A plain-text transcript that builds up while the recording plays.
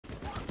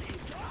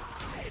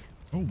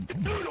Oh.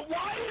 Dude,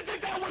 why is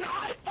it that when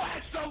I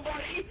flash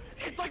somebody,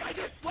 it's like I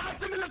just slapped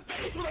them in the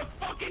face with a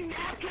fucking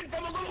napkin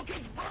from a little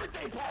kid's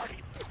birthday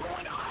party? But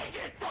when I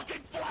get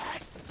fucking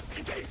flashed,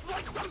 it tastes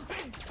like some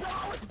big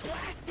brolic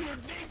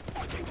blackbeard named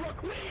fucking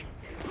Brooklyn.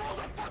 Throw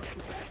the fucking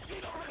bed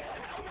sheet over the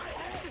head of my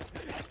head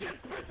and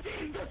just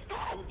proceed to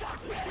skull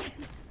fuck me!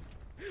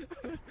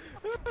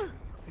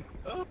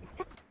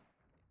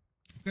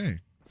 Okay.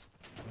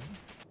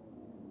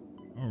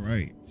 All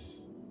right.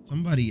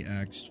 Somebody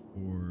asked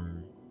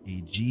for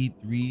a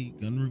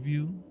G3 gun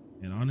review,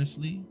 and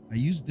honestly, I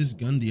used this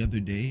gun the other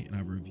day and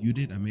I reviewed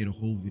it. I made a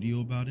whole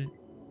video about it,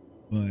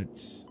 but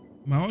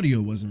my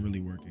audio wasn't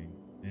really working,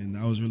 and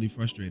that was really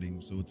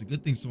frustrating. So it's a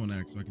good thing someone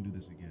asked, so I can do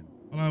this again.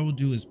 All I will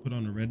do is put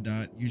on a red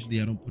dot.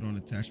 Usually I don't put on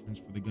attachments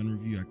for the gun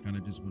review. I kind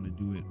of just want to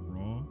do it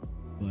raw,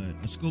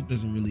 but a scope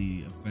doesn't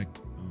really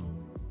affect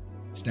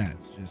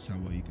stats, just how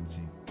well you can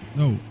see.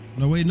 No,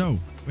 wait, no.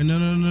 I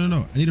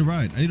need a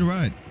ride.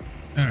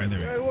 All right, there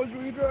we go.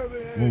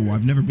 Whoa,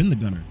 I've never been the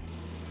gunner.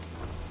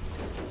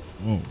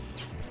 Whoa.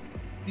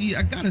 See,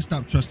 I gotta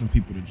stop trusting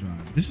people to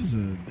drive. This is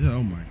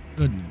oh my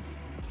goodness.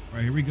 All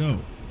right, here we go.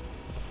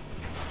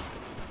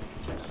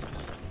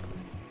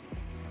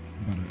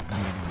 I'm about to get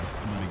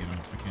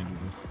out. I can't do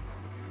this.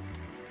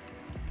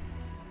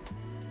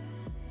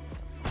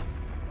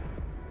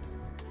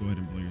 Go ahead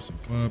and blow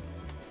yourself up.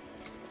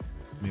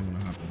 You may want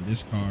to hop in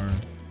this car.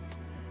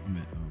 I'm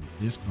at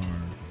this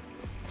car.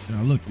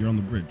 Now look, you're on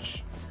the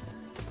bridge.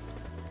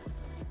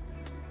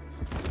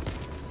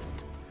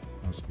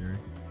 How scary.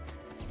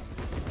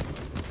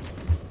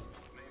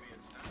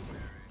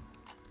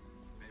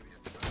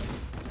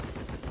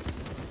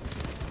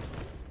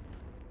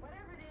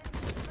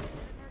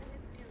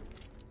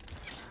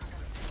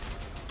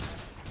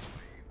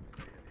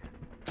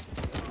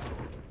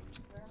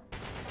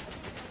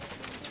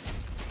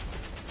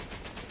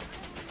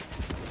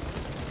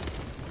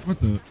 What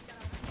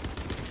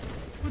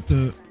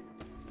the?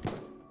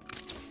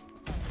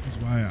 That's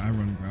why I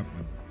run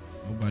grappling.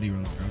 Nobody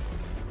runs grappling.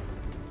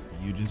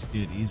 You just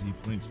get easy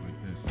flanks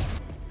like this.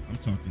 I'm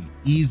talking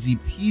easy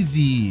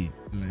peasy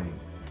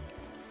flanks.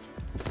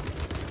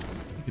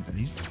 Look at that.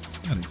 He's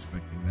not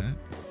expecting that.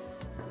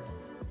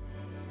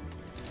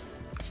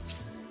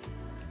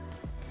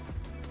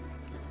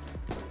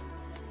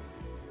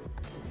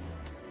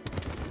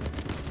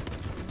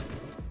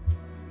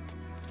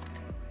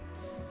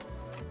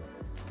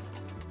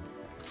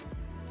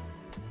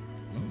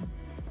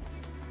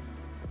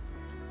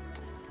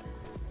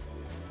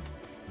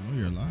 Oh,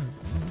 you're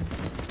alive. Oh.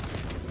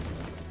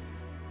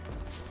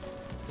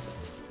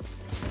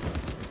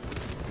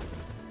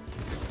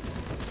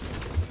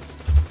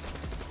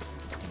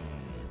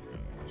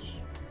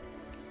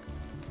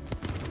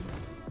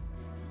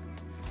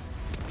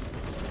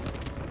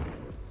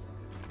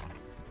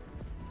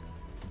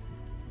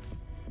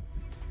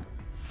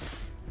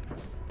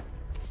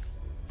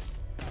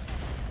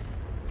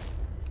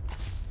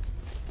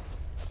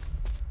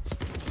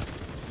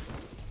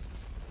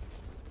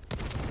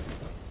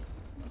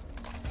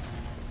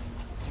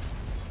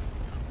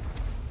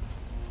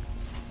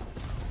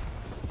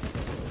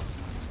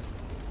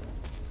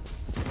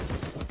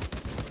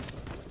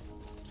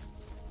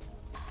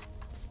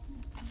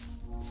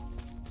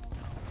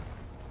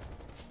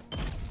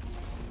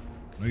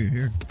 Oh, you're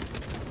here.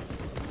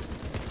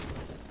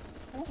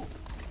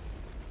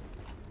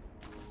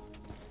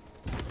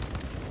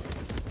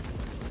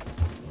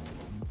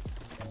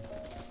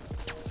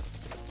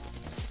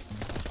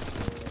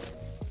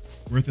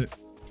 Worth it.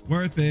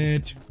 Worth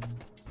it.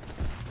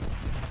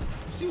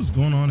 Let's see what's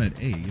going on at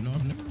A. You know,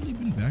 I've never really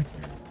been back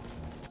here.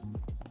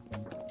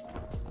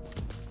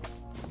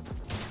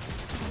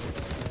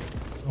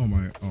 Oh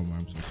my,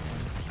 I'm so sorry.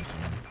 I'm so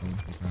sorry. That wasn't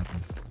supposed to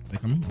happen. Are they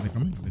coming? Are they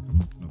coming? Are they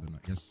coming? No, they're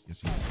not. Yes, he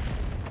is.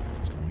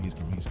 He's coming, he's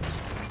coming, he's coming.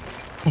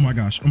 Oh my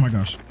gosh, oh my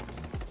gosh.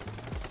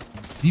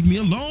 Leave me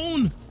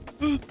alone!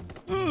 I'm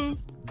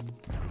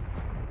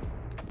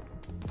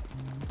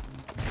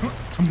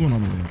going all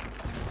the way up.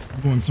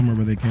 I'm going somewhere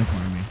where they can't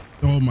find me.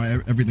 Oh my,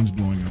 everything's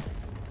blowing up.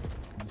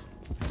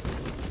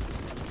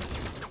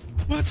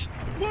 What?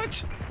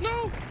 What?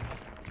 No!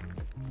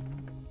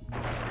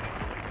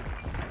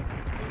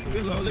 Leave me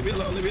alone, leave me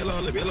alone, leave me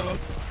alone, leave me alone.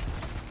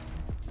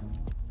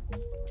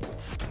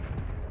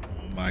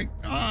 Oh my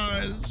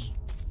gosh.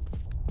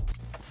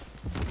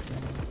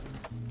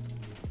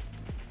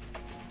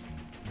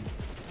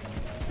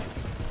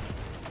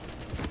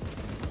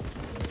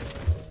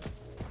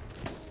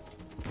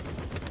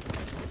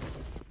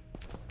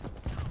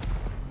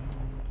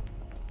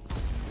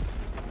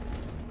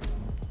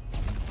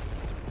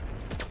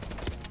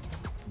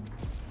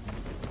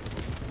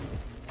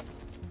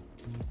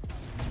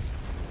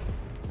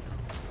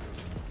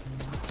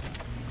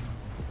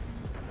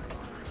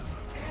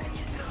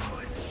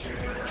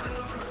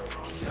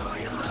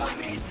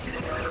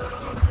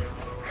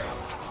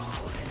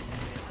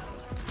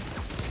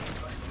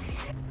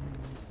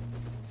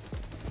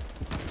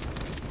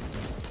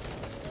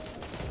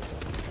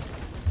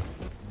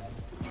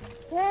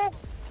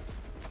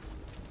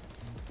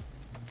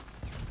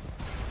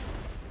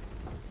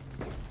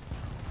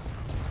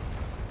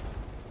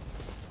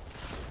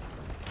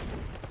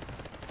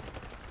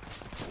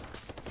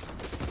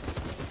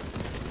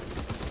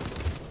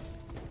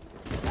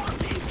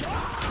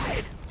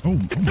 Oh,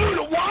 Dude,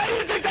 why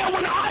is it that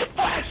when I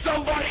flash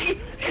somebody,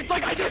 it's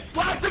like I just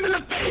slapped them in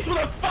the face with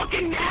a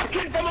fucking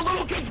napkin from a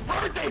little kid's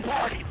birthday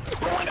party?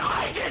 But when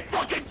I get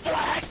fucking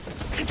flashed,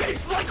 it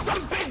tastes like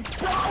some big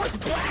brolic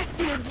black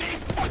dude named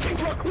fucking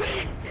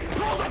Brooklyn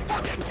pulled a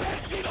fucking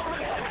bed sheet over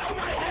the head of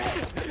my head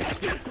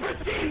and just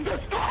proceeded to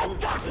skull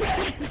fuck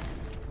me!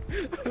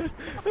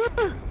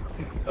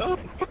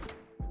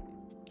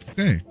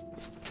 okay.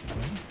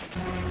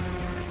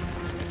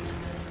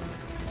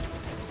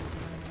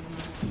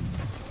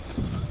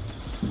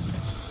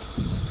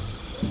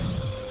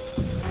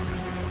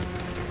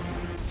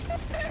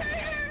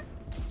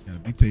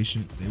 Be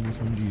patient. They will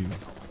come to you.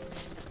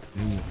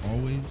 They will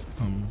always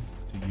come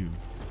to you.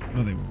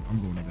 No, they won't.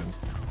 I'm going to them.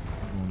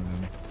 I'm going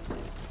to them.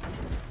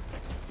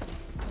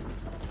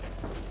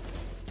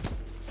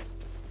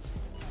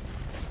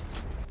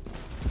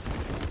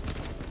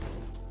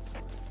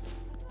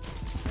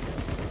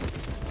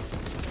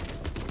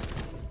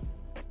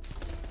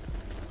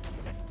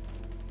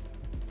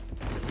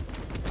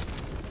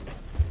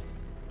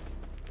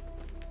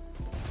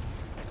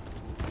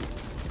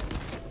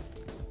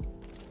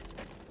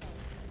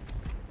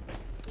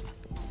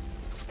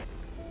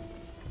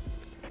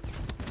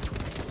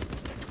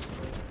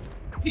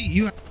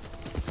 You.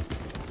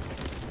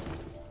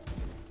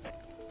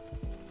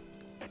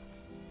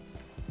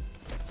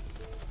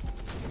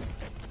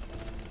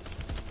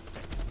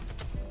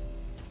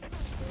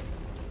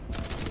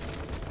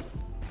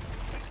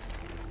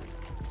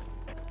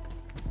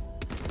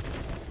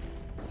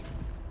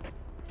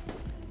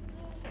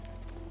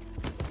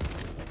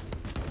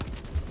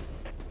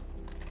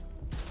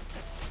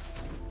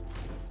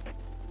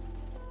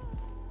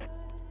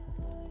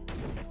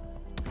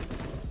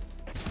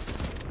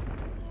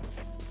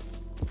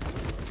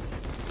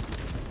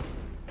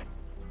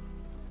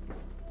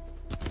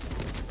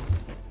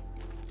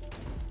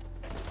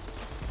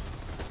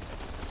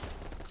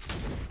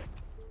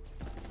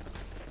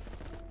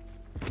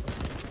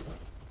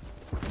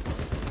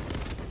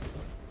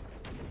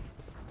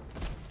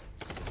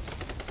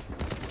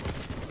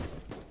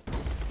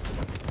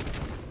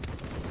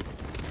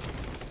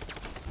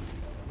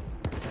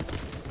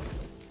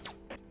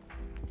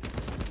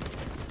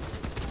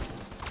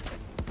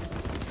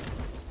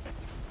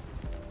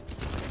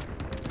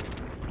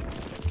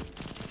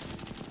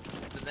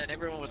 Then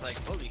everyone was like,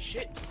 holy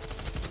shit,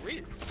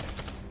 Riz.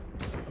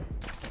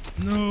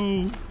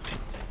 No.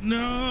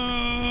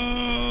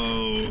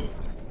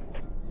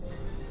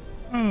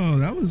 Oh,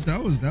 that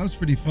was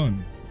pretty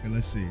fun. Okay,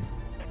 let's see.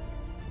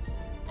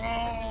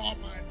 Oh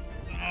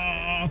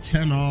my,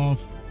 10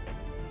 off.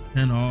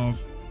 10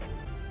 off.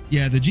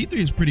 Yeah, the G3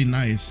 is pretty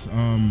nice.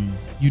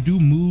 You do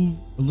move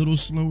a little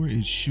slower,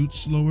 it shoots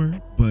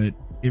slower, but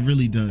it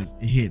really does.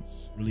 It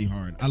hits really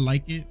hard. I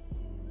like it.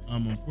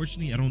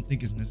 Unfortunately, I don't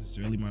think it's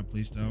necessarily my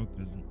playstyle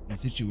because in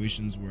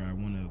situations where I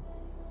want to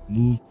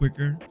move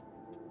quicker,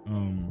 I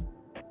don't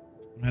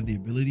have the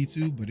ability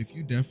to. But if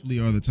you definitely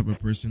are the type of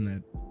person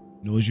that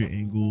knows your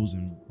angles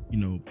and, you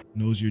know,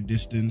 knows your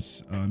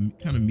distance, kind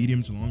of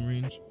medium to long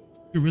range,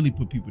 you can really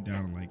put people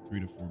down in like 3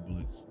 to 4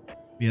 bullets.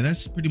 But yeah,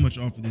 that's pretty much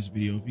all for this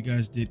video. If you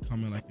guys did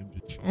comment, like,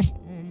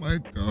 oh my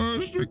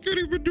gosh, I can't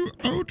even do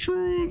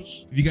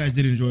outros. If you guys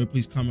did enjoy,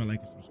 please comment,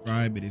 like, and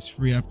subscribe. It is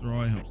free after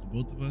all. It helps the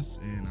both of us,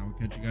 and I will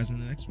catch you guys in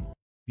the next one.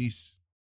 Peace.